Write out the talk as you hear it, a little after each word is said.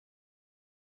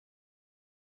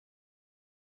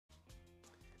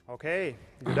Okay,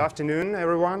 good afternoon,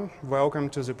 everyone. Welcome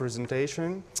to the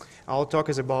presentation. Our talk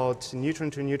is about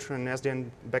Neutron to Neutron SDN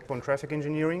backbone traffic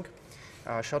engineering.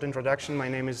 Short introduction, my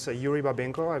name is Yuri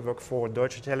Babenko. I work for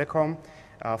Deutsche Telekom,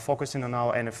 focusing on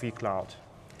our NFV cloud.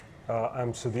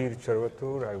 I'm Sudhir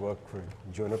Charvatur. I work for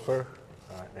Juniper,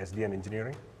 SDN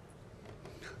engineering.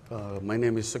 My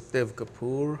name is Sukhdev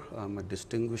Kapoor. I'm a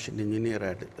distinguished engineer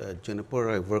at Juniper.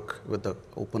 I work with the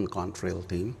Open Contrail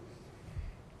team.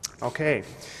 Okay,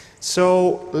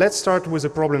 so let's start with a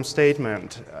problem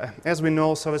statement. As we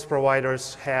know, service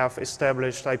providers have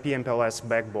established IP MPLS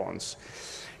backbones.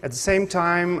 At the same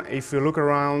time, if you look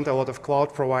around, a lot of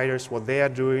cloud providers, what they are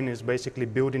doing is basically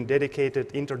building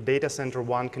dedicated inter-data center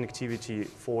WAN connectivity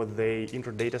for the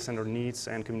inter-data center needs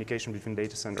and communication between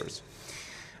data centers.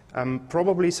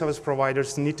 Probably service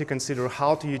providers need to consider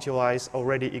how to utilize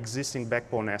already existing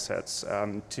backbone assets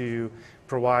to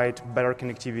provide better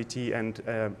connectivity and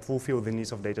fulfill the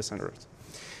needs of data centers.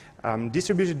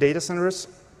 Distributed data centers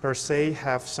per se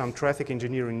have some traffic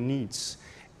engineering needs,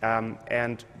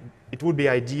 and it would be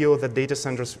ideal that data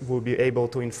centers will be able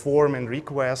to inform and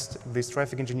request these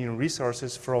traffic engineering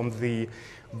resources from the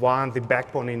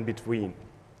backbone in between.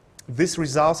 This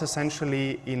results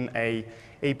essentially in an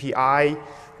API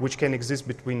which can exist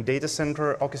between data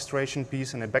center orchestration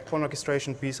piece and a backbone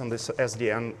orchestration piece on this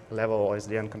SDN level or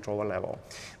SDN controller level.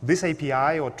 This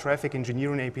API or traffic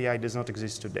engineering API does not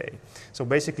exist today. So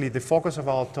basically the focus of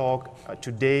our talk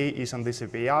today is on this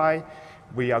API.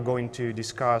 We are going to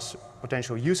discuss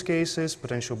potential use cases,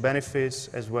 potential benefits,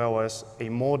 as well as a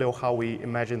model how we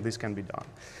imagine this can be done.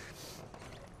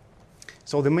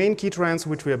 So the main key trends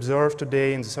which we observe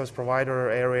today in the service provider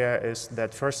area is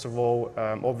that, first of all,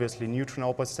 obviously Neutron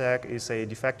OpenStack is a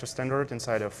de facto standard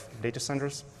inside of data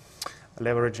centers,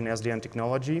 leveraging SDN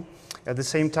technology. At the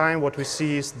same time, what we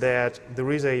see is that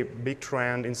there is a big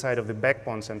trend inside of the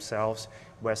backbones themselves,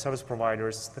 where service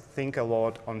providers think a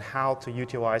lot on how to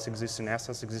utilize existing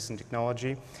assets, existing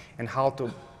technology, and how to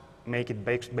make it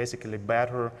basically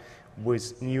better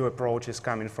with new approaches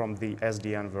coming from the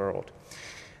SDN world.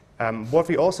 What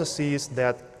we also see is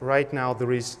that right now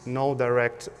there is no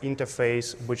direct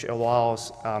interface which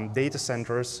allows data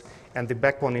centers and the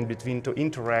backbone in between to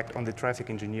interact on the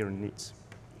traffic engineering needs.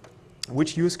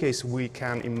 Which use case we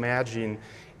can imagine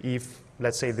if,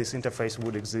 let's say, this interface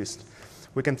would exist?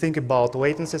 We can think about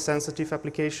latency-sensitive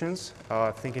applications,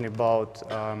 thinking about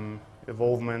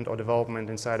evolvement or development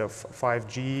inside of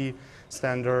 5G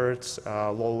standards,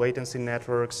 low latency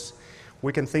networks.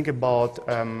 We can think about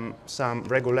some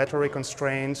regulatory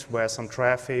constraints where some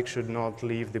traffic should not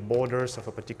leave the borders of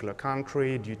a particular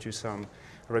country due to some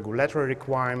regulatory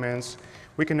requirements.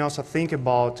 We can also think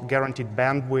about guaranteed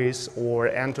bandwidth or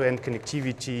end-to-end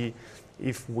connectivity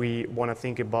if we want to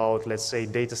think about, let's say,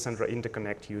 data center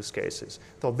interconnect use cases.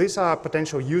 So these are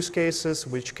potential use cases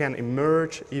which can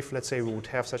emerge if, let's say, we would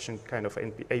have such a kind of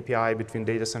API between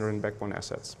data center and backbone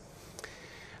assets.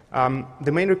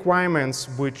 The main requirements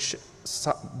which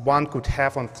one could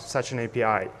have on such an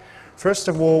API. First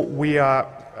of all, we are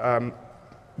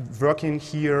working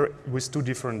here with two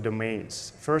different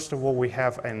domains. First of all, we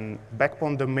have a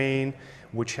backbone domain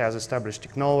which has established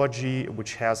technology,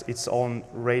 which has its own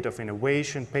rate of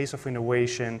innovation, pace of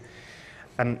innovation.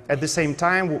 And at the same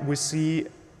time, we see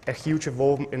a huge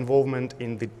involvement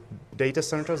in the data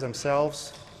centers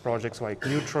themselves, projects like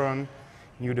Neutron,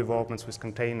 new developments with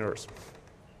containers.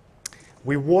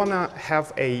 We want to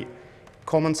have a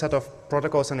common set of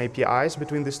protocols and APIs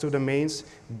between these two domains,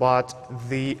 but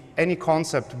any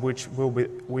concept which we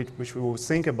will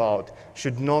think about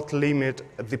should not limit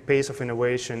the pace of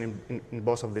innovation in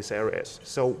both of these areas.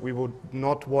 So we would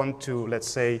not want to, let's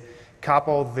say,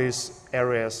 couple these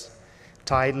areas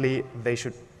tightly. They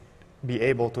should be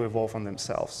able to evolve on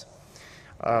themselves.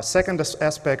 Second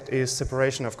aspect is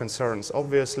separation of concerns.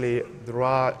 Obviously, there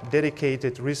are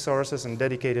dedicated resources and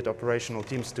dedicated operational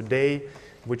teams today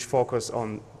which focus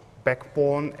on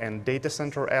backbone and data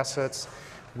center assets.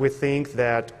 We think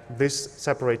that these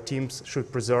separate teams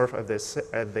should preserve as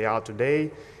they are today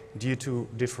due to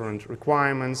different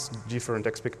requirements, different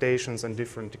expectations, and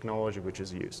different technology which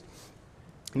is used.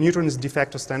 Neutron is de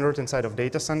facto standard inside of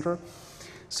data center,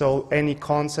 so any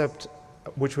concept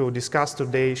which we will discuss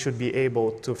today should be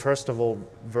able to, first of all,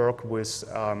 work with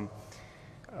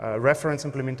reference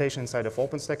implementation inside of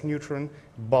OpenStack Neutron,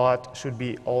 but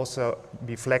should also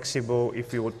be flexible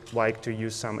if you would like to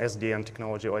use some SDN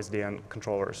technology or SDN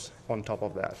controllers on top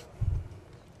of that.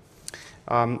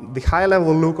 The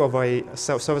high-level look of a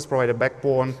service provider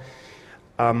backbone,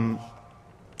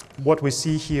 what we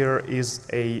see here is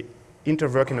a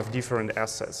interworking of different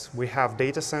assets. We have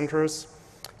data centers,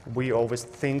 We always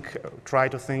try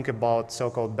to think about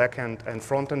so-called back-end and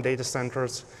front-end data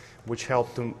centers, which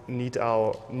help to meet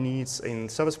our needs in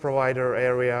service provider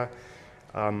area.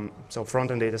 So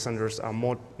front-end data centers are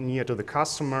more near to the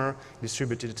customer,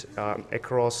 distributed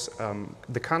across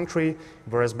the country,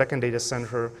 whereas back-end data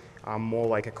center are more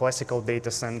like a classical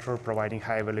data center, providing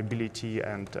high availability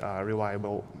and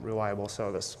reliable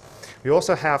service. We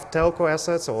also have telco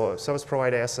assets or service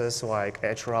provider assets like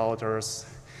edge routers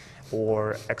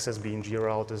or access BNG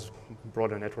routers,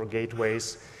 broader network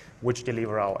gateways, which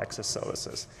deliver our access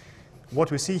services.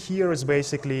 What we see here is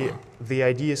basically the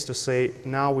idea is to say,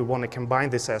 now we want to combine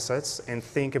these assets and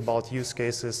think about use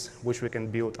cases which we can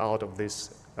build out of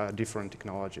these different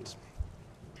technologies.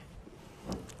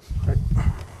 Right.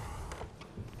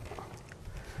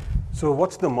 So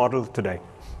what's the model today,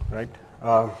 right?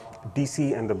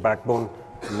 DC and the backbone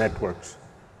networks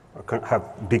have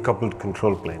decoupled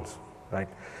control planes, right?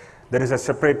 There is a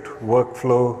separate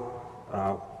workflow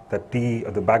that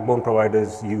the backbone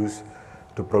providers use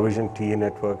to provision TA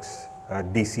networks.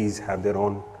 DCs have their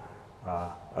own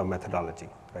methodology,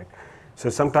 right? So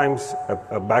sometimes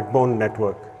a backbone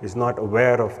network is not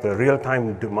aware of the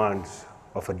real-time demands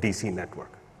of a DC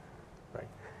network, right?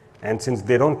 And since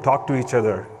they don't talk to each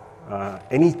other,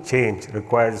 any change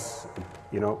requires,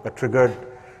 a triggered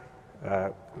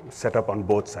setup on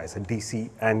both sides, a DC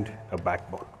and a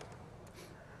backbone,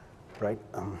 right?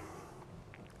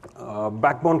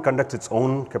 Backbone conducts its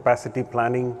own capacity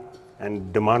planning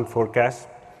and demand forecast,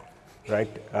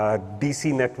 right?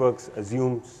 DC networks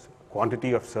assumes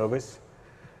quantity of service.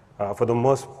 For the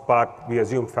most part, we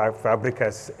assume fabric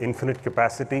has infinite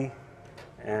capacity,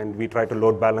 and we try to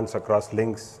load balance across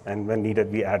links, and when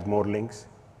needed, we add more links.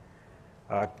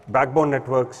 Backbone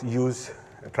networks use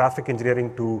traffic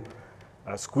engineering to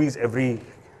squeeze every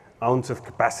ounce of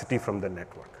capacity from the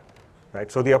network,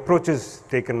 right? So the approaches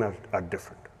taken are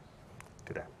different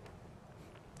today.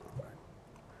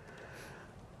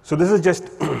 So this is just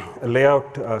a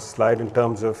layout slide in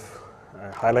terms of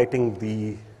highlighting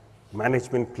the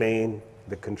management plane,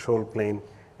 the control plane,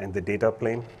 and the data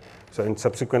plane. So in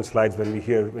subsequent slides, when you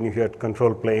hear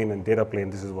control plane and data plane,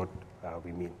 this is what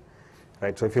we mean.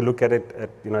 Right, so if you look at it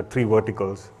at 3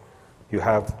 verticals, you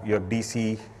have your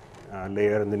DC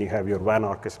layer, and then you have your WAN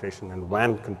orchestration and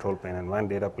WAN control plane and WAN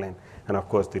data plane, and of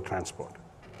course the transport.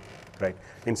 Right.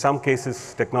 In some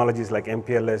cases, technologies like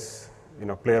MPLS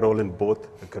play a role in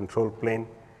both the control plane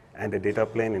and the data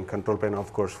plane. In control plane,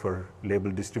 of course, for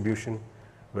label distribution,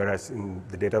 whereas in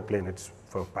the data plane, it's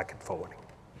for packet forwarding.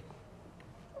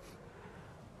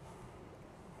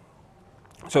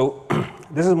 So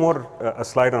this is more a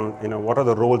slide on what are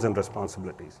the roles and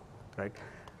responsibilities, right?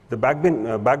 The backbone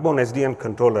SDN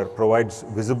controller provides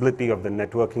visibility of the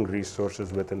networking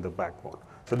resources within the backbone.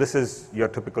 So this is your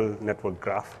typical network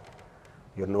graph,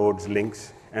 your nodes,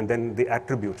 links, and then the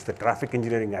attributes, the traffic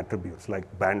engineering attributes like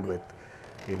bandwidth,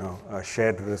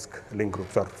 shared risk link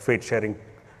groups or fate sharing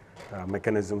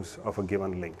mechanisms of a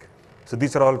given link. So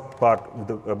these are all part of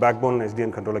the backbone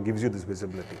SDN controller gives you this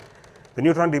visibility. The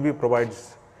Neutron DB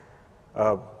provides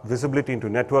visibility into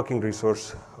networking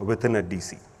resource within a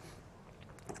DC,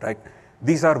 right?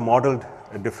 These are modeled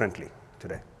differently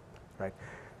today, right?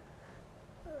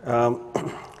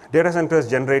 Data centers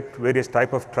generate various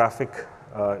type of traffic,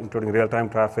 including real-time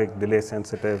traffic,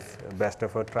 delay-sensitive, best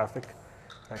effort traffic.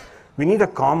 Right? We need a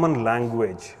common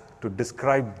language to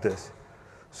describe this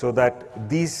so that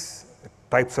these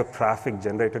types of traffic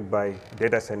generated by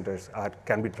data centers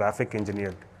can be traffic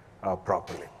engineered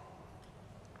properly,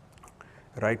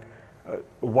 right?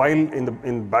 While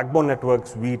in backbone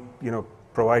networks, we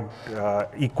provide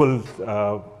equal,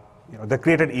 they're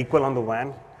created equal on the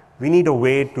WAN. We need a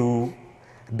way to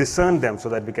discern them so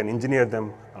that we can engineer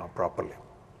them properly,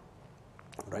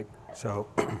 right? So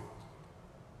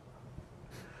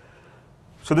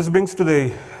this brings to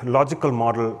the logical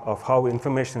model of how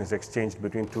information is exchanged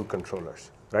between 2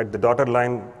 controllers, right? The dotted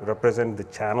line represents the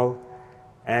channel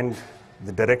and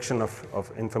the direction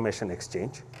of information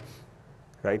exchange,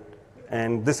 right?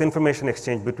 And this information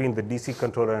exchange between the DC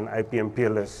controller and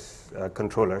IP/MPLS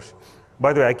controllers.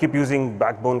 By the way, I keep using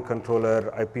backbone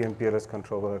controller, IP/MPLS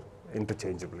controller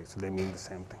interchangeably, so they mean the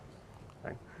same thing,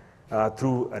 right?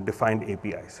 Through defined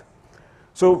APIs.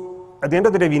 So at the end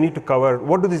of the day, we need to cover,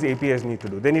 what do these APIs need to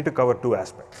do? They need to cover 2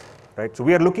 aspects, right? So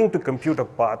we are looking to compute a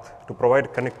path to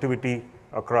provide connectivity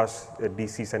across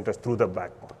DC centers through the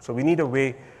backbone. So we need a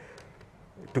way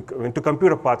to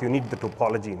compute a path, you need the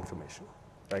topology information,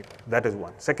 right? That is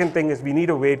one. Second thing is we need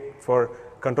a way for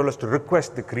controllers to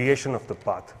request the creation of the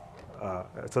path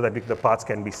so that the paths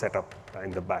can be set up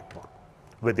in the backbone,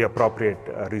 with the appropriate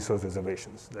resource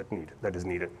reservations that is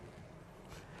needed.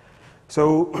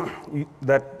 So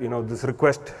that, this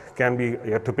request can be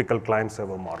a typical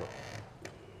client-server model.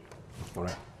 All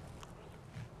right.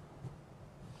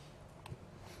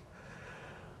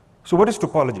 So what is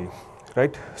topology,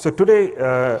 right? So today,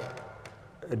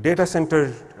 data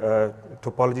center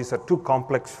topologies are too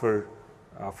complex for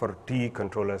TE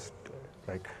controllers,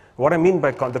 right? What I mean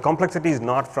by the complexity is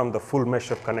not from the full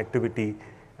mesh of connectivity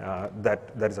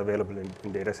that is available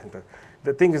in data center.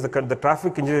 The thing is the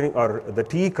traffic engineering or the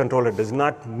TE controller does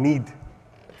not need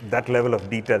that level of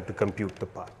detail to compute the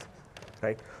path,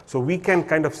 right? So we can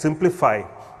kind of simplify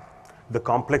the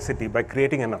complexity by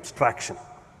creating an abstraction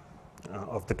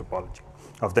of the topology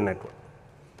of the network.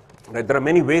 Right? There are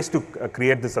many ways to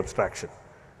create this abstraction,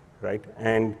 right?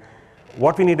 And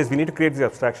what we need is we need to create the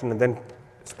abstraction and then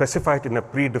specify it in a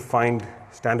predefined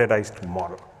standardized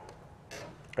model,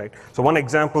 right? So one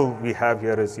example we have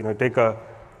here is, take a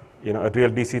real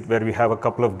DC where we have a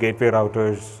couple of gateway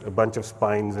routers, a bunch of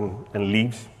spines and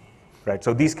leaves, right?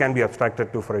 So these can be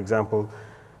abstracted to, for example,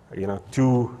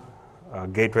 2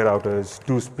 gateway routers,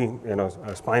 2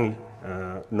 spine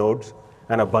nodes,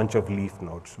 and a bunch of leaf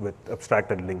nodes with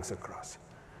abstracted links across,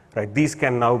 right? These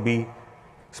can now be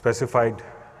specified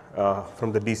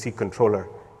from the DC controller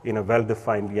in a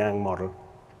well-defined Yang model.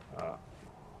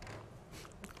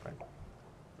 Right.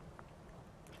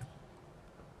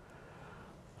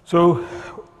 So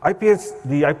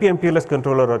the IP MPLS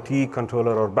controller or TE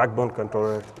controller or backbone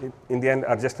controller, in the end,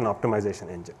 are just an optimization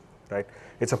engine, right?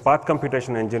 It's a path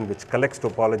computation engine which collects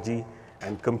topology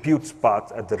and computes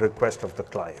paths at the request of the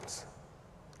clients,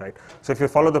 right? So if you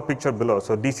follow the picture below,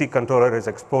 so DC controller is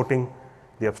exporting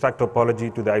the abstract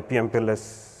topology to the IP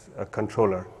MPLS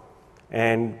controller,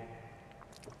 and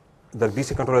the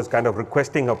DC controller is kind of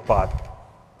requesting a path.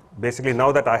 Basically,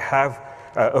 now that I have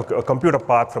a computer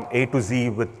path from A to Z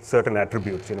with certain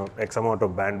attributes, X amount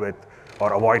of bandwidth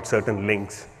or avoid certain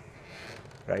links,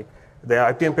 right? The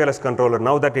IP MPLS controller,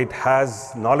 now that it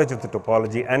has knowledge of the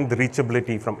topology and the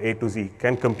reachability from A to Z,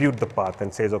 can compute the path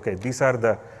and says, okay, this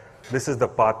is the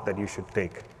path that you should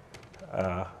take,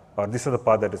 or this is the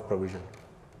path that is provisioned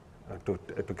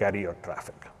to carry your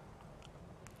traffic.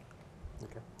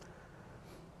 Okay.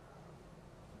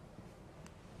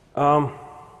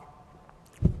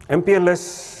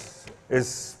 MPLS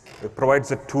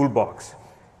provides a toolbox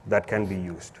that can be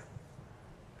used,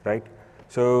 right?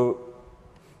 So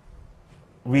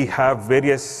we have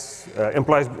various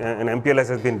employees, and MPLS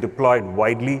has been deployed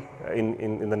widely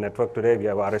in the network today. We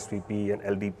have RSVP and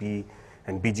LDP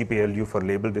and BGP-LU for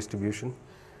label distribution.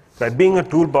 Right? Being a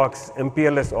toolbox,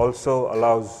 MPLS also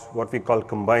allows what we call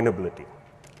combinability,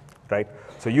 right?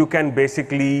 So you can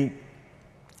basically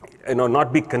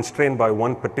not be constrained by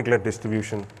one particular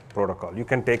distribution protocol. You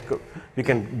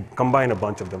can combine a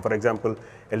bunch of them. For example,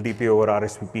 LDP over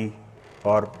RSVP,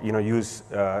 or use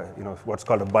what's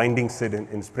called a binding SID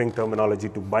in Spring terminology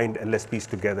to bind LSPs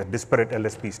together, disparate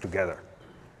LSPs together.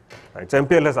 Right? So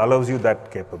MPLS allows you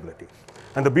that capability.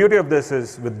 And the beauty of this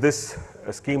is with this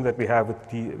scheme that we have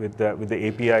with the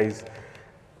APIs,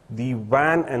 the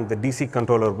WAN and the DC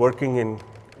controller working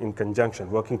in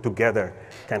conjunction, working together,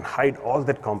 can hide all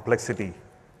that complexity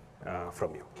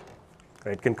from you.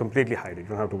 Right? It can completely hide it. You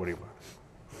don't have to worry about it.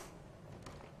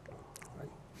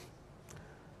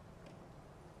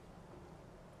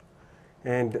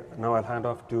 And now I'll hand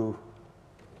off to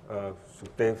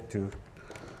Sukhdev to.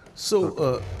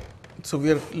 So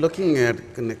we are looking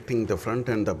at connecting the front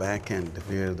end, the back end,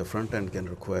 where the front end can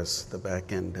request the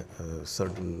back end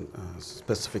certain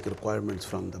specific requirements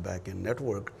from the back end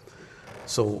network.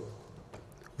 So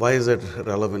why is it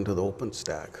relevant to the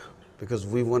OpenStack? Because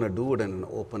we want to do it in an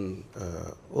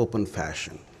open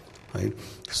fashion, right?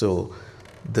 So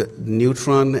the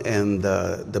Neutron and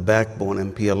the backbone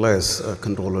MPLS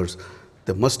controllers,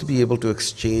 they must be able to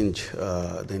exchange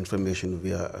the information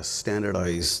via a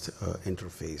standardized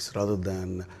interface rather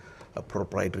than a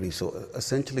proprietary. So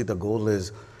essentially the goal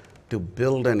is to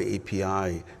build an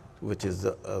API which is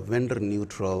vendor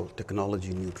neutral,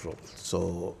 technology neutral.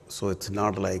 So it's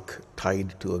not like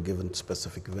tied to a given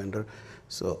specific vendor.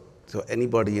 So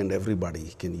anybody and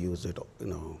everybody can use it.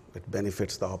 It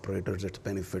benefits the operators, it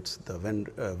benefits the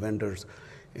vendors,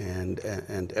 and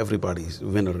everybody's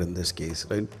winner in this case,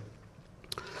 right?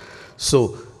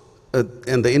 So,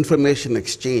 and the information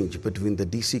exchange between the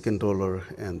DC controller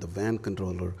and the WAN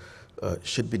controller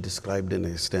should be described in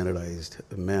a standardized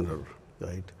manner,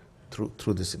 right,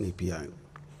 through this API.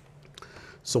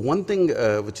 So one thing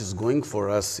which is going for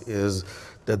us is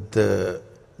that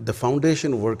the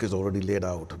foundation work is already laid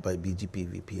out by BGP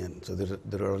VPN. So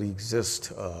there already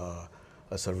exists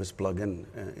a service plugin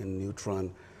in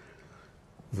Neutron,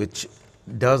 which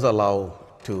does allow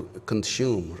to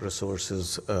consume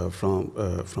resources for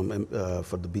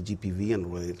the BGP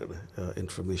VN related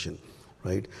information,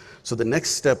 right? So the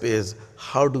next step is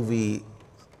how do we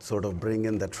sort of bring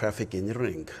in the traffic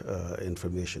engineering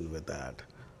information with that,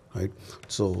 right?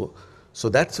 So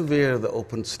that's where the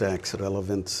OpenStack's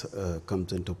relevance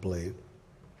comes into play.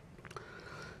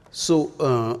 So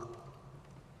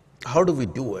how do we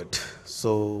do it?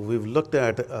 So we've looked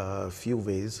at a few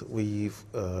ways.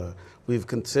 We've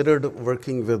considered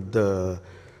working with the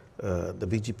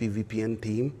BGP VPN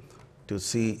team to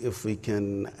see if we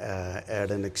can add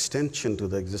an extension to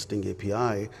the existing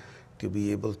API to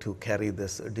be able to carry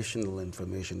this additional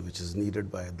information which is needed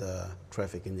by the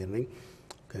traffic engineering.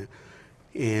 Okay?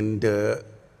 And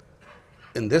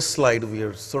in this slide, we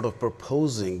are sort of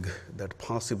proposing that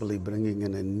possibly bringing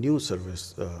in a new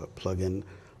service plugin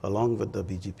along with the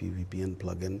BGP VPN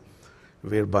plugin,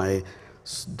 whereby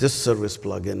this service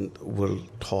plugin will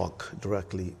talk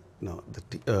directly,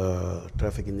 the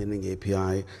traffic engineering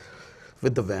API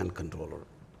with the WAN controller.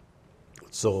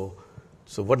 So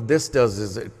what this does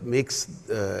is it makes,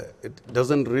 it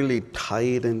doesn't really tie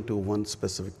it into one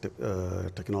specific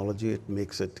technology.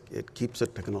 It keeps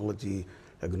it technology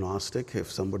agnostic.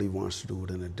 If somebody wants to do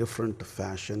it in a different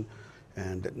fashion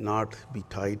and not be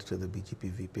tied to the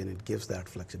BGP VPN, it gives that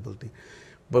flexibility.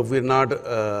 But we're not,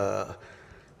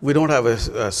 we don't have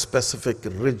a specific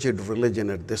rigid religion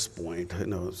at this point,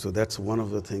 so that's one of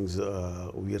the things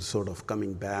we are sort of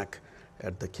coming back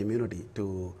at the community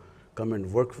to come and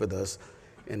work with us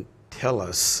and tell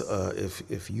us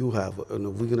if you have, we're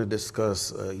going to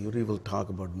discuss, Yuri will talk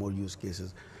about more use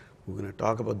cases. We're going to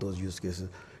talk about those use cases.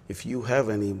 If you have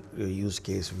any use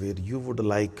case where you would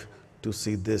like to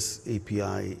see this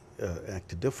API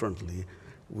act differently,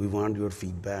 we want your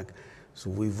feedback. So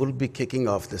we will be kicking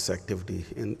off this activity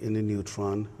in a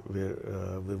Neutron, where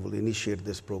we will initiate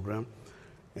this program.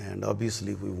 And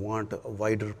obviously, we want a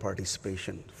wider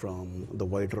participation from the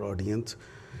wider audience.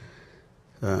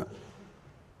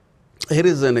 Here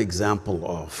is an example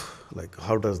of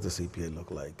how does this API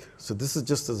look like. So this is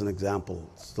just as an example.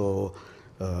 So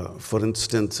for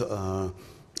instance,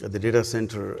 the data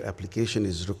center application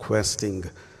is requesting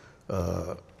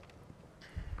a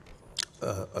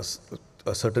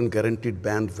certain guaranteed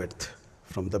bandwidth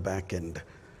from the back end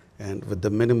and with the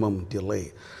minimum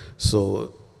delay.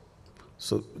 So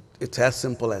it's as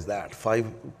simple as that.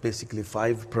 Basically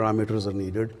five parameters are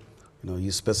needed.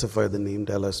 You specify the named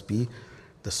LSP,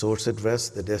 the source address,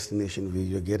 the destination where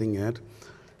you're getting at,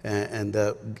 and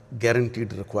the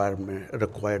guaranteed required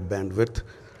bandwidth,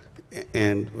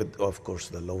 and with, of course,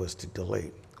 the lowest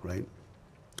delay, right?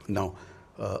 Now,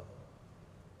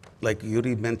 like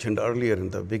Yuri mentioned earlier in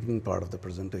the beginning part of the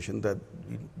presentation, that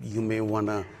you may want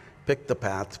to pick the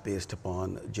path based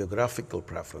upon geographical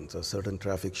preference. A certain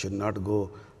traffic should not go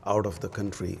out of the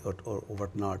country or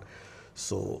whatnot.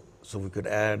 So we could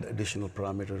add additional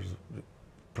parameters,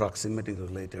 proximity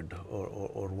related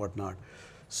or whatnot.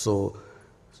 So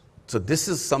this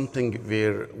is something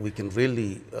where we can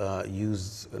really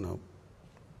use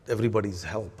everybody's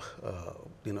help,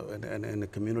 and a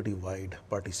community-wide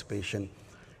participation,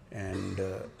 and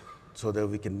so that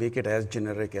we can make it as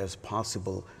generic as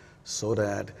possible, so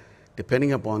that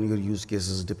depending upon your use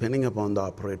cases, depending upon the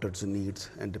operator's needs,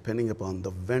 and depending upon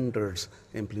the vendor's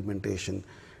implementation,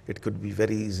 it could be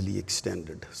very easily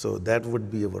extended. So that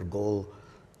would be our goal,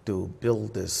 to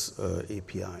build this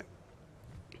API.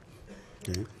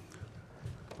 Okay.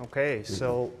 Okay,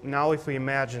 so now if we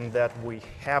imagine that we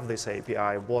have this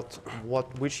API,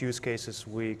 which use cases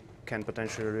we can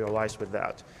potentially realize with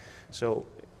that? So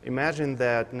imagine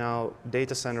that now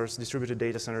data centers, distributed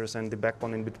data centers, and the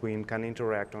backbone in between can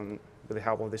interact with the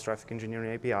help of this traffic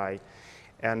engineering API.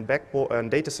 And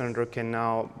data center can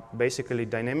now basically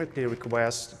dynamically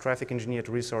request traffic engineered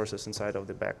resources inside of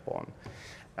the backbone.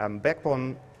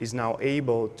 Backbone is now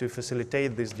able to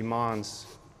facilitate these demands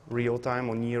real-time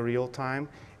or near real-time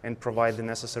and provide the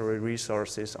necessary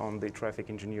resources on the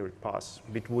traffic engineered paths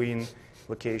between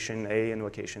location A and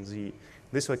location Z.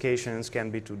 These locations can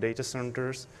be two data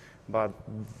centers, but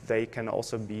they can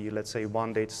also be, let's say,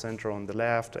 one data center on the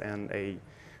left and a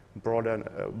broader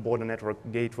network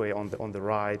gateway on the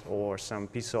right, or some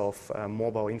piece of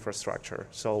mobile infrastructure.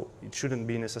 So it shouldn't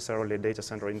be necessarily a data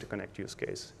center interconnect use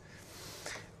case.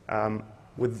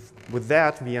 With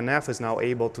that, VNF is now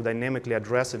able to dynamically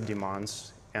address the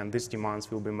demands, and these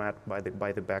demands will be met by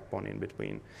the backbone in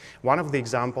between. One of the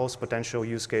examples, potential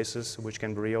use cases which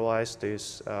can be realized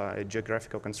is a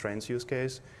geographical constraints use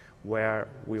case, where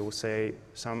we will say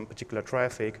some particular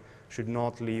traffic should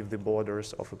not leave the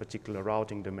borders of a particular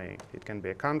routing domain. It can be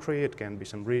a country, it can be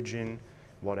some region,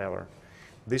 whatever.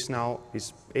 This now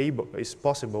is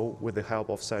possible with the help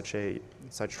of such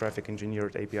traffic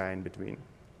engineered API in between.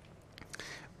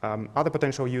 Other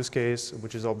potential use case,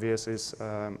 which is obvious, is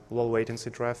low latency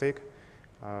traffic.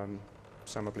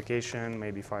 Some application,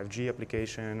 maybe 5G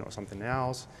application or something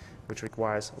else, which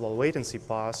requires low latency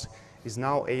paths, is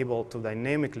now able to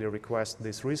dynamically request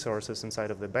these resources inside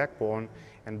of the backbone,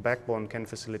 and backbone can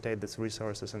facilitate these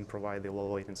resources and provide the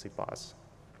low latency paths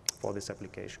for this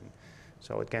application.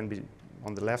 So it can be,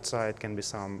 on the left side, can be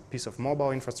some piece of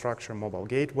mobile infrastructure, mobile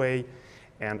gateway,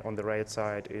 and on the right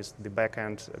side is the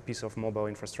backend piece of mobile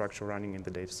infrastructure running in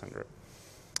the data center.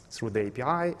 Through the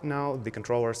API now, the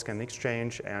controllers can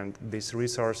exchange, and these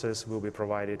resources will be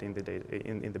provided in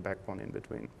the backbone in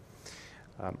between.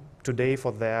 Today,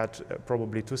 for that,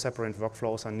 probably two separate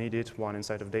workflows are needed, one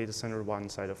inside of data center, one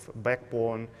inside of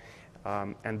backbone,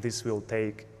 and this will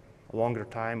take a longer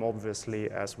time,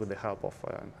 obviously, as with the help of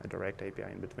a direct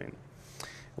API in between.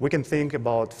 We can think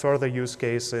about further use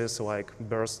cases like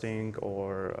bursting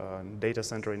or data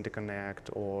center interconnect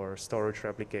or storage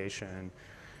replication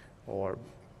or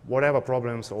whatever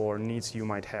problems or needs you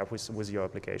might have with your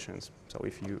applications. So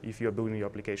if you're building your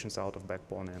applications out of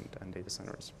backbone and data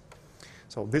centers.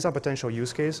 So these are potential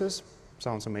use cases.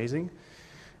 Sounds amazing.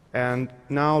 And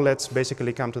now let's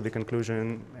basically come to the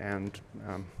conclusion and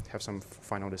have some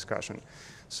final discussion.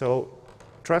 So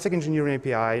traffic engineering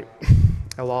API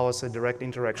allows a direct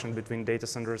interaction between data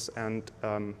centers and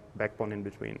backbone in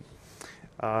between.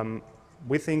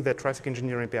 We think that traffic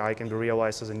engineering API can be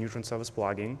realized as a Neutron service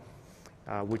plugin,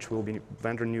 which will be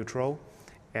vendor neutral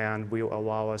and will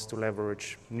allow us to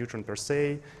leverage Neutron per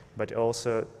se, but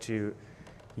also to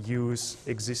use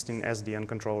existing SDN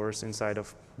controllers inside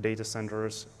of data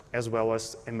centers as well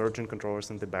as emergent controllers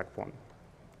in the backbone.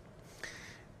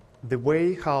 The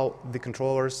way how the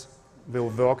controllers will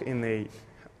work in a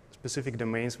specific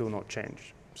domains will not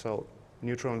change. So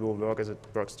Neutron will work as it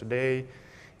works today.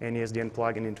 Any SDN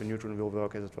plugin into Neutron will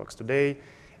work as it works today.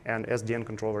 And SDN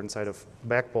controller inside of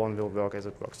backbone will work as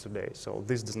it works today. So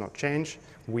this does not change.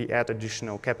 We add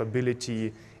additional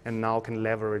capability and now can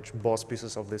leverage both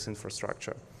pieces of this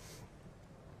infrastructure.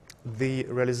 The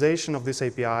realization of this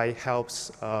API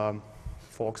helps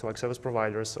folks like service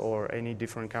providers or any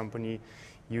different company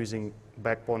using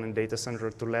backbone and data center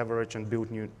to leverage and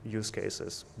build new use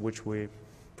cases, which we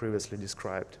previously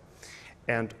described.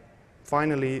 And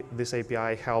finally, this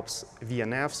API helps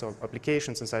VNFs or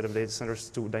applications inside of data centers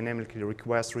to dynamically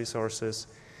request resources,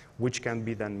 which can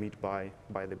be then met by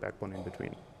the backbone in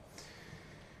between.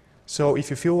 So if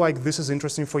you feel like this is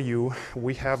interesting for you,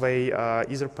 we have a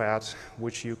Etherpad,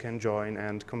 which you can join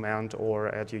and comment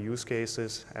or add your use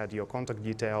cases, add your contact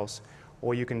details,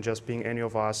 or you can just ping any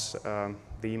of us.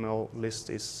 The email list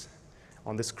is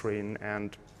on the screen,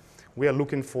 and we are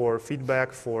looking for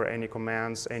feedback, for any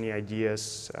comments, any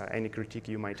ideas, any critique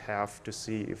you might have to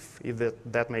see if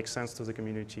that makes sense to the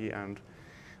community, and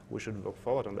we should work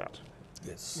forward on that.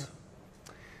 Yes.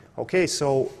 Yeah. Okay,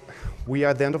 so we are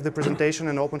at the end of the presentation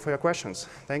and open for your questions.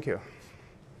 Thank you.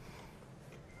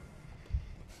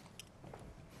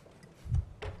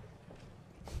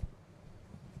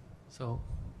 So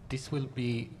this will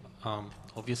be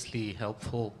obviously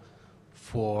helpful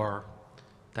for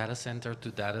data center to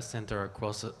data center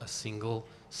across a single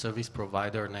service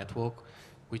provider network,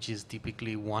 which is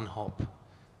typically one hop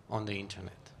on the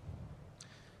internet.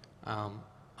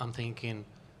 I'm thinking,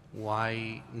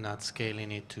 why not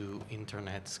scaling it to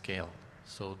internet scale?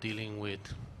 So dealing with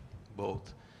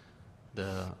both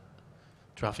the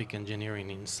traffic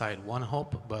engineering inside one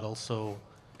hop, but also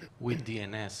with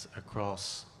DNS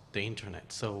across the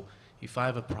internet. So if I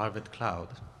have a private cloud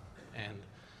and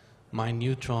my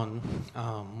Neutron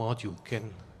module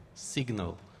can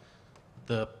signal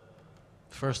the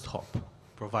first hop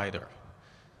provider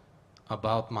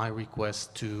about my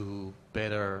request to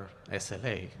better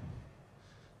SLA,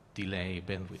 delay,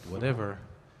 bandwidth, whatever,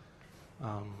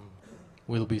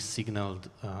 will be signaled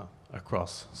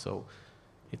across. So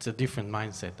it's a different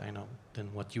mindset, I know,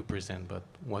 than what you present, but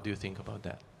what do you think about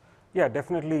that? Yeah,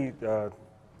 definitely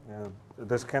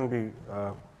this can be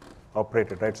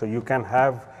operated, right? So you can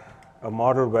have a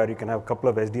model where you can have a couple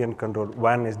of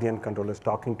WAN SDN controllers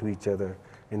talking to each other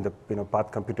in the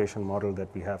path computation model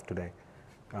that we have today,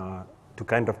 to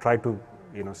kind of try to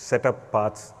set up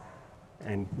paths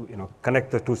and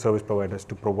connect the two service providers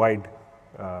to provide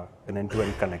an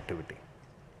end-to-end connectivity.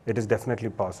 It is definitely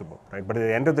possible, right? But at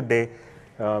the end of the day,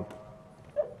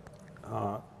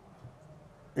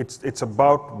 it's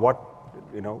about what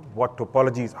what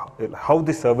topologies, how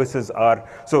the services are.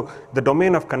 So the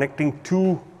domain of connecting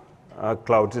two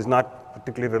clouds is not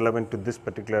particularly relevant to this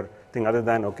particular thing, other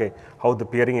than, okay, how the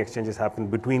peering exchanges happen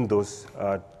between those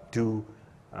two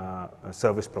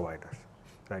service providers.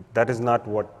 Right? That is not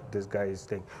what this guy is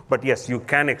saying. But yes, you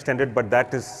can extend it, but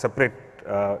that is separate,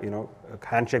 a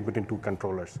handshake between two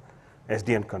controllers,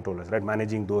 SDN controllers, right?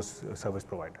 Managing those service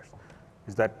providers.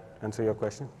 Does that answer your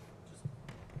question? Just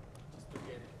to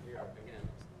get clear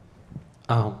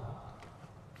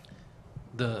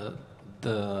again.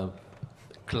 The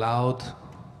cloud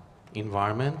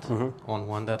environment on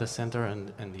one data center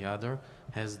and the other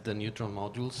has the Neutron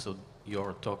modules. So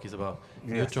your talk is about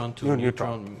Neutron to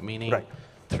Neutron, meaning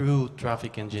through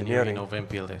traffic engineering of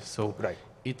MPLS. So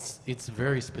it's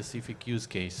very specific use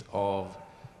case of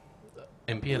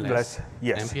MPLS,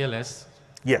 MPLS,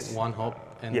 one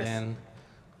hop, and then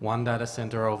one data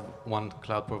center of one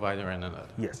cloud provider and another.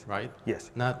 Right?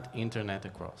 Not internet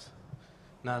across.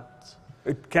 Not.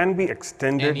 It can be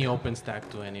extended. Any OpenStack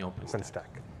to any OpenStack.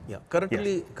 Yeah.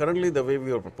 Currently, the way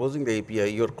we are proposing the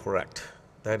API, you're correct.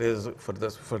 That is for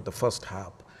the first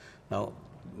hop. Now,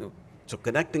 so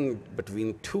connecting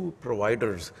between two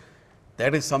providers,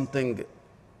 that is something.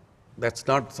 That's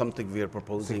not something we are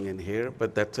proposing in here,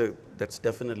 but that's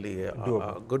definitely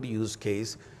a good use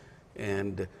case,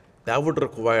 and that would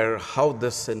require how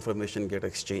this information get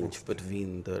exchanged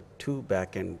between the two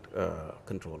backend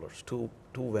controllers, two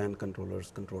WAN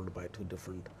controllers controlled by two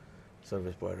different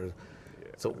service providers.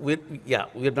 So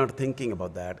we're not thinking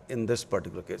about that in this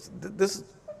particular case.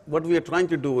 What we are trying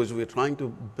to do is we are trying to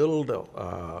build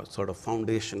a sort of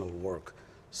foundational work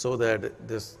so that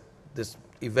this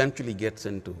eventually gets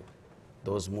into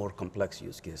those more complex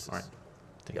use cases. All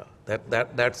right.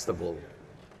 That's the goal.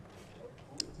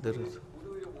 There is. Who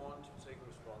do you want to take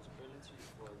responsibility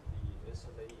for the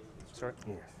SLA in between? Sorry?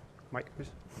 Yes. Mike,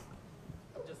 please.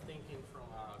 I'm just thinking from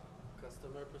a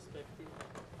customer perspective.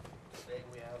 Today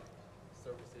we have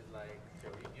services like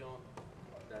Teridion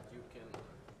that you can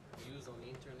use on the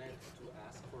internet to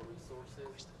ask for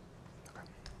resources.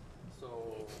 So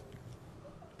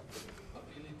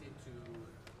ability to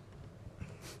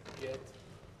get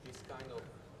this kind of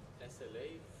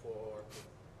SLA for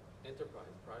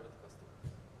enterprise, private customers.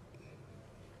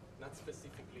 Not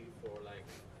specifically for like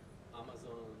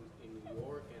Amazon in New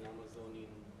York and Amazon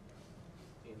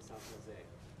in San Jose,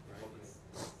 right? It's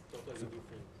totally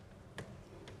different.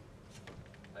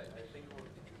 I think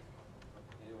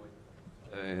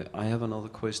anyway. I have another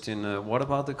question. What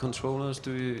about the controllers?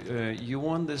 Do you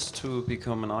want this to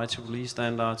become an IEEE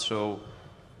standard, so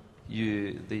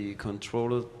the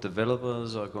controller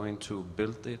developers are going to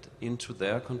build it into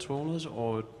their controllers,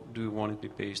 or do you want it to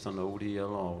be based on ODL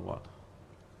or what?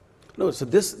 No, so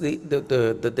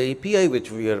the API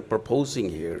which we are proposing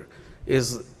here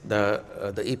is the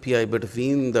API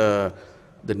between the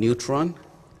Neutron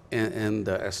and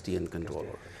the SDN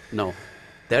controller. Now,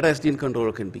 that SDN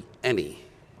controller can be any.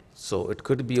 So it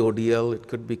could be ODL, it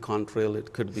could be Contrail,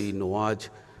 it could be Nuage,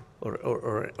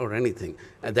 or anything.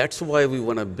 And that's why we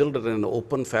want to build it in an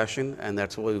open fashion, and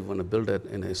that's why we want to build it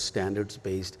in a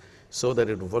standards-based so that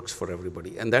it works for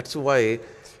everybody. And that's why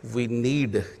we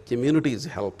need community's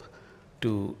help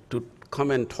to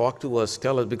come and talk to us,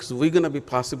 tell us, because we're going to be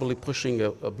possibly pushing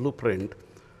a blueprint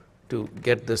to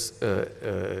get this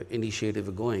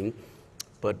initiative going.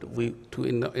 But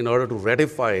in order to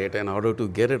ratify it, in order to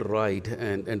get it right,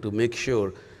 and to make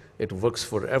sure it works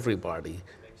for everybody,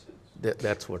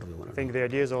 that's what we want to do. I think the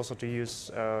idea is also to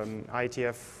use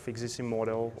IETF existing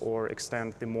model or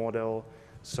extend the model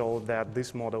so that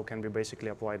this model can be basically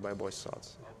applied by both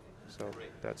sides. So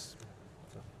that's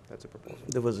a proposal.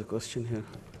 There was a question here.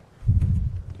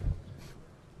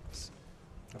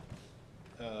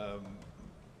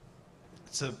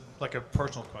 It's like a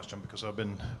personal question because I've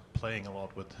been playing a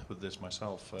lot with this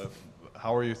myself.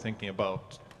 How are you thinking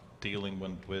about dealing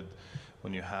with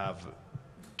when you have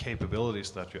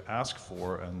capabilities that you ask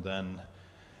for, and then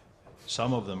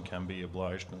some of them can be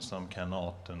obliged and some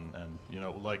cannot, and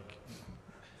like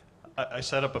I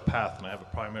set up a path and I have a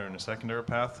primary and a secondary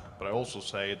path, but I also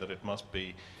say that it must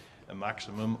be a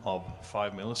maximum of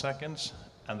 5 milliseconds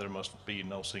and there must be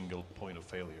no single point of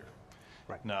failure.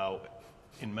 Right. Now,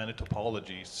 in many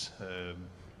topologies,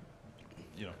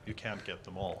 you can't get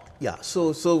them all. Yeah,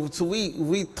 so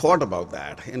we thought about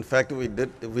that. In fact, we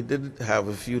did have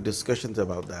a few discussions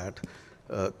about that.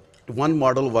 One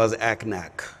model was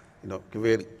ACNAC,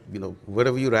 where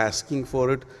wherever you're asking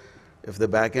for it, if the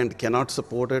backend cannot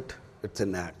support it, it's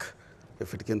an ACK.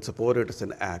 If it can support it, it's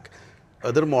an ACK.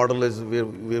 Other model is where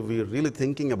we're really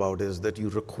thinking about is that you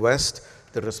request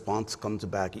the response comes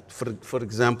back. For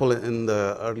example, in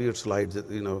the earlier slides,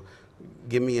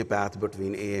 give me a path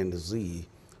between A and Z.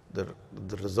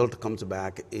 The result comes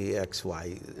back A, X,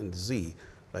 Y, and Z,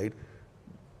 right?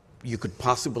 You could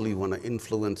possibly want to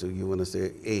influence, or you want to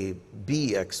say A,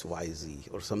 B, X, Y, Z,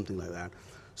 or something like that.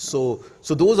 So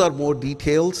those are more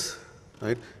details,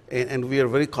 right? And we are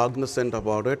very cognizant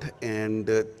about it, and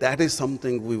that is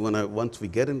something we want to, once we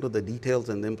get into the details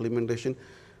and the implementation,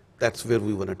 that's where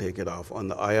we want to take it off, on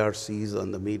the IRCs,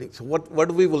 on the meetings. So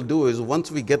what we will do is,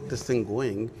 once we get this thing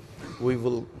going, we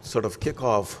will sort of kick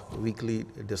off weekly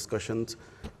discussions.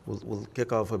 We'll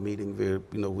kick off a meeting where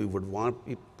we would want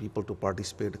people to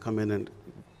participate, to come in and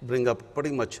bring up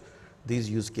pretty much these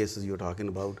use cases you're talking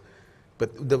about.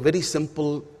 But the very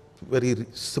simple, very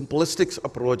simplistic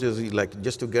approach is like,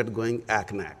 just to get going,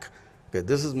 ACK-NACK. Okay,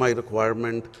 this is my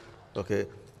requirement. Okay,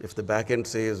 if the backend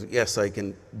says yes, I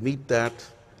can meet that,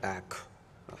 ACK.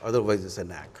 Otherwise, it's a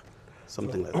NACK,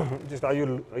 something like that. Just are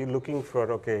you looking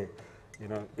for, okay,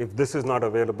 if this is not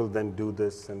available, then do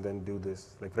this, and then do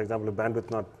this. Like, for example, if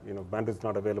bandwidth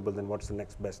not available, then what's the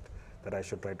next best that I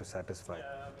should try to satisfy?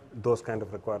 Those kind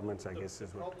of requirements, I guess, is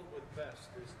what. The problem with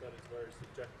best is that it's very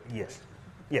subjective. Yes. Right?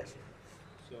 Yes.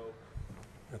 So.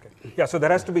 Okay. Yeah. So there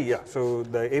has to be. Yeah. So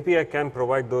the API can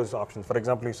provide those options. For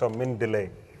example, you saw min delay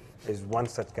is one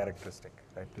such characteristic,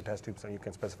 right? It has to. So you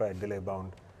can specify a delay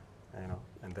bound, and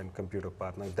then compute a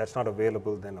path. Now, if that's not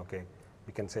available, then okay.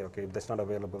 You can say, okay, if that's not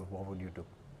available, what would you do?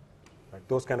 Right?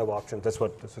 Those kind of options, that's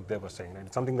what they were saying. And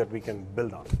it's something that we can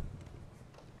build on.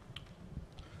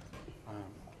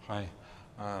 Hi,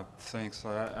 thanks.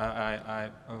 I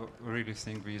really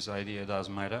think this idea does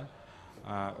matter,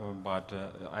 but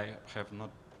I have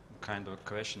not kind of a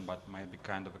question, but maybe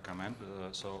kind of a comment.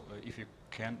 So if you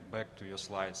can, back to your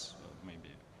slides,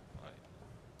 maybe.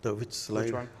 Which slide?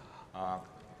 Which one?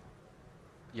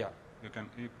 Yeah, you can,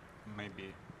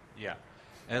 maybe, yeah.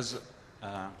 As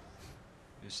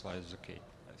this slide is okay,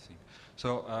 I think.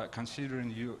 So considering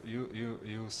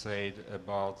you said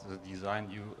about the design,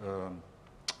 you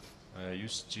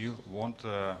still want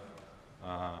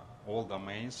all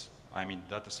domains. I mean,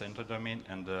 data center domain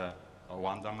and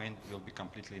one domain will be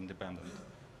completely independent.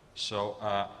 So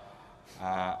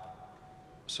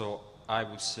so I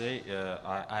would say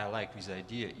I like this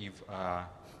idea if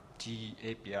T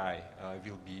API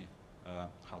will be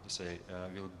how to say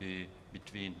will be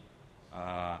between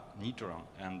Neutron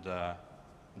and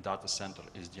data center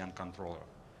SDN controller,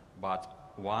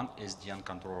 but WAN SDN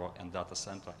controller and data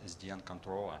center SDN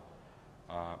controller.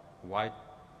 Why?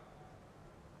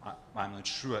 I'm not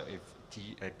sure if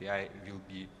T API will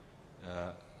be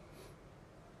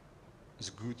is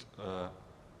good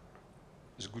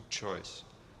choice.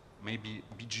 Maybe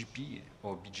BGP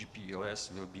or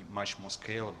BGP-LS will be much more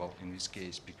scalable in this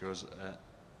case, because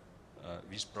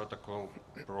this protocol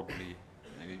probably,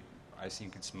 I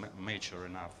think it's mature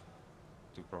enough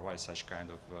to provide such kind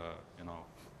of,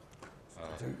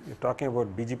 So you're talking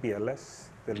about BGP-LS?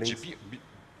 BGP,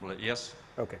 yes.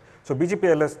 Okay. So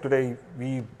BGP-LS today,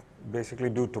 we basically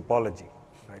do topology,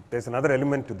 right? There's another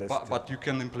element to this. But you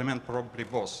can implement probably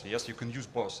both. Yes, you can use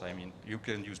both. I mean, you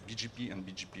can use BGP and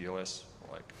BGP-LS.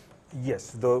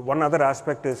 Yes. The one other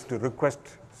aspect is to request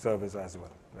service as well.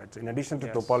 Right? So in addition to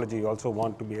topology, you also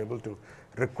want to be able to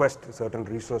request a certain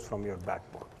resource from your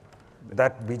backbone.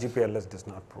 That BGP-LS does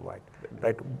not provide.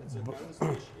 Right?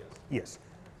 Yes.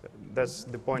 That's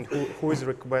the point. Who is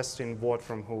requesting what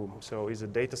from whom? So is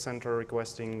it data center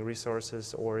requesting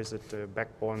resources, or is it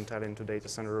backbone telling to data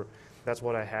center, that's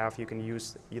what I have. You can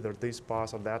use either this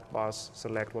path or that path,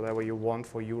 select whatever you want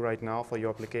for you right now for your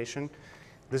application.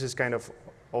 This is kind of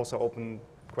also open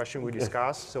question we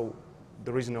discussed. So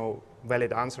there is no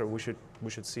valid answer. We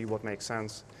should see what makes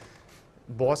sense.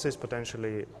 Both is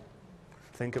potentially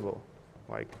thinkable,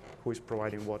 like who is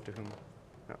providing what to whom.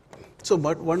 Yeah. So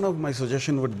one of my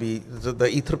suggestion would be the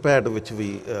Etherpad which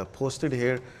we posted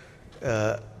here.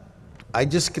 I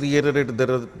just created it.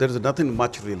 There's nothing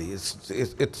much really.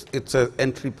 It's an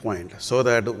entry point, so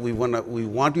that we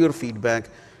want your feedback.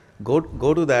 Go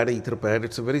to that Etherpad.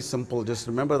 It's a very simple. Just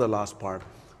remember the last part,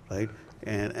 right?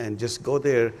 And just go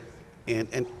there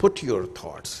and put your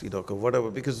thoughts, whatever.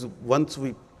 Because once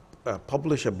we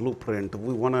publish a blueprint,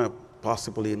 we want to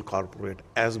possibly incorporate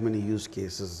as many use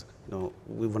cases.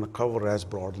 We want to cover as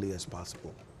broadly as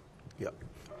possible. Yeah.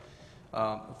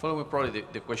 Following probably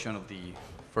the question of the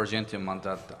first gentleman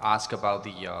that asked about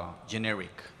the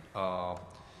generic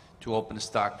to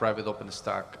OpenStack, private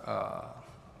OpenStack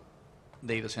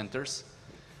data centers.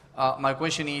 My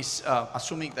question is,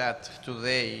 assuming that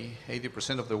today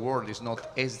 80% of the world is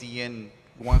not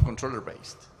SDN-1 controller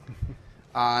based,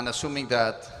 And assuming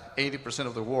that 80%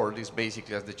 of the world is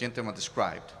basically, as the gentleman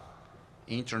described,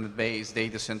 internet-based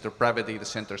data center, private data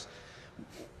centers,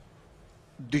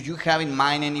 do you have in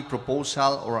mind any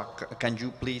proposal, or can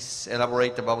you please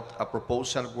elaborate about a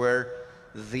proposal where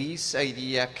this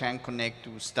idea can connect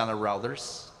to standard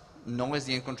routers, no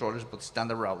SDN controllers, but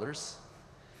standard routers,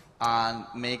 and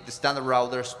make the standard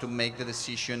routers to make the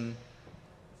decision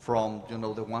from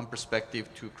the one perspective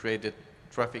to create the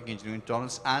traffic engineering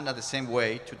tunnels, and at the same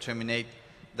way to terminate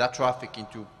that traffic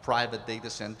into private data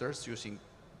centers using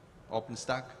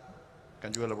OpenStack?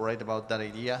 Can you elaborate about that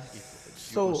idea,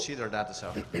 if you consider that as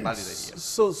a valid idea?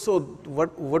 So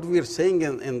what we are saying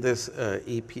in this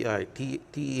API,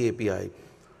 TE API,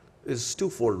 is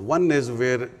twofold. One is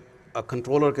where a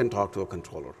controller can talk to a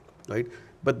controller, right?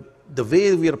 But the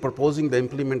way we are proposing the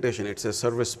implementation, it's a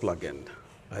service plugin,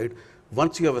 right?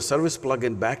 Once you have a service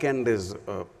plugin, backend is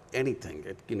anything.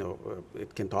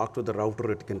 It can talk to the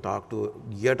router, it can talk to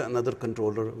yet another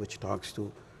controller, which talks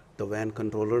to the WAN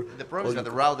controller. The problem is that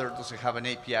the router doesn't have an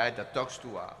API that talks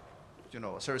to a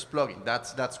service plugin.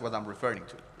 That's what I'm referring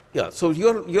to. Yeah, so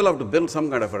you'll have to build some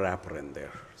kind of a wrapper in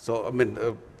there. So I mean,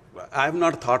 I have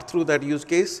not thought through that use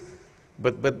case,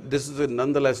 but this is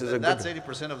nonetheless that's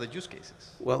 80% of the use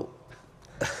cases. Well,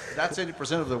 that's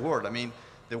 80% of the world. I mean,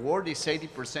 the world is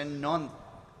 80%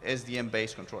 non-SDN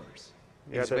based controllers.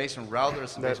 Yeah, it's based on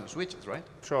routers and based on switches, right?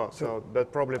 Sure. So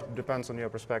that probably depends on your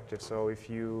perspective. So if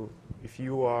you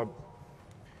are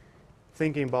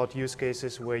thinking about use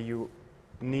cases where you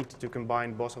need to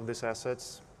combine both of these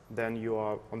assets, then you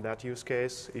are on that use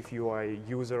case. If you are a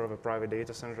user of a private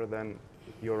data center, then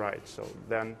you're right. So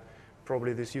then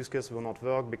probably this use case will not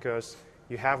work because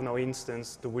you have no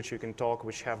instance to which you can talk,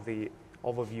 which have the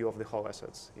overview of the whole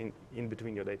assets in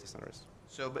between your data centers.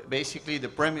 So basically the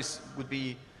premise would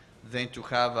be then to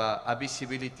have a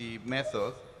visibility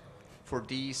method for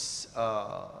this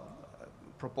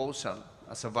proposal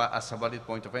as a valid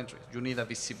point of entry. You need a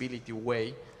visibility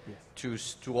way to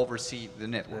oversee the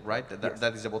network, right?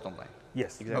 That is the bottom line.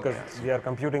 Yes, Exactly. because we are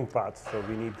computing paths, so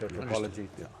we need the topology.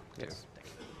 yeah. Yes.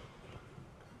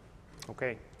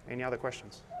 Okay. Any other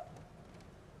questions?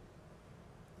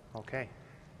 Okay.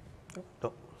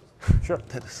 No, Sure.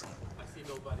 that is. I see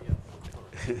nobody else.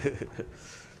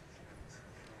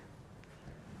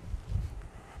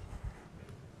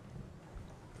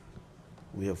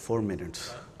 We have 4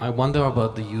 minutes. I wonder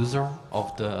about the user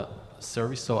of the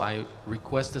service. So I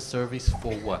request the service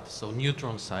for what? So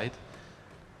Neutron side,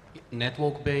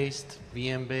 network-based,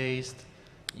 VM-based.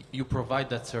 You provide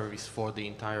that service for the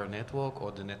entire network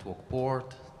or the network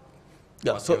port?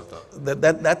 Yeah, What's so your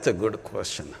thought? that's a good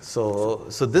question. So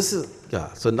this is,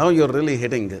 yeah, so now you're really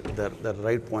hitting the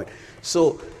right point.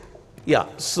 So, yeah,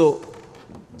 so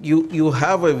you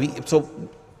have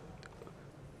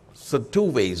so 2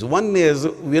 ways. One is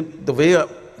the way,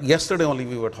 yesterday only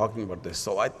we were talking about this.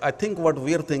 So I think what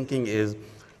we're thinking is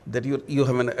that you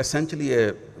have essentially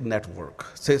a network.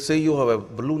 Say you have a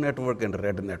blue network and a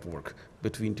red network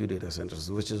between 2 data centers,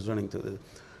 which is running through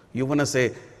you want to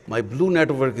say, my blue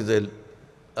network is a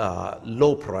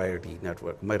low priority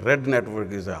network. My red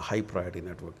network is a high priority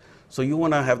network. So you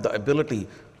want to have the ability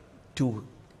to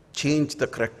change the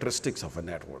characteristics of a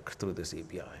network through this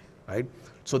API, right?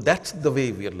 So that's the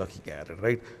way we are looking at it,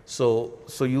 right? So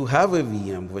you have a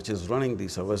VM which is running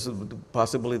these services.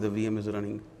 Possibly the VM is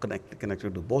running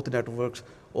connected to both networks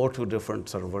or to different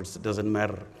servers. It doesn't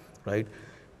matter, right?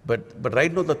 But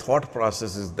right now the thought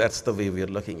process is that's the way we are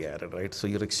looking at it, right? So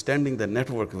you're extending the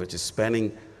network which is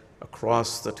spanning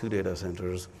across the 2 data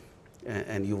centers,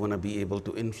 and you want to be able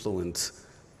to influence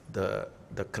the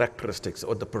characteristics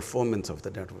or the performance of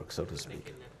the network, so to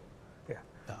speak. Yeah.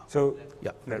 So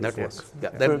Yeah, That's- network. yes.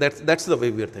 Yeah, that's the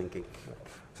way we are thinking.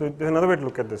 So there's another way to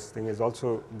look at this thing is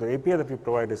also the API that we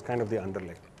provide is kind of the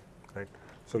underlay, right?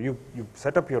 So you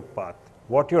set up your path.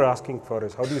 What you're asking for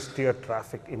is how do you steer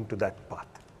traffic into that path?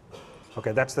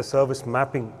 Okay, that's the service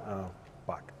mapping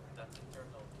part. That's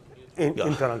internal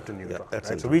to Internal to Neutron. Yeah, that's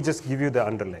right? So we just give you the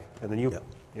underlay, and then you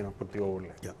Yeah. put the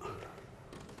overlay. Yeah.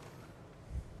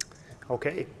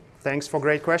 Okay. Thanks for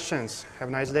great questions. Have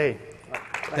a nice day.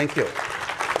 Thank you.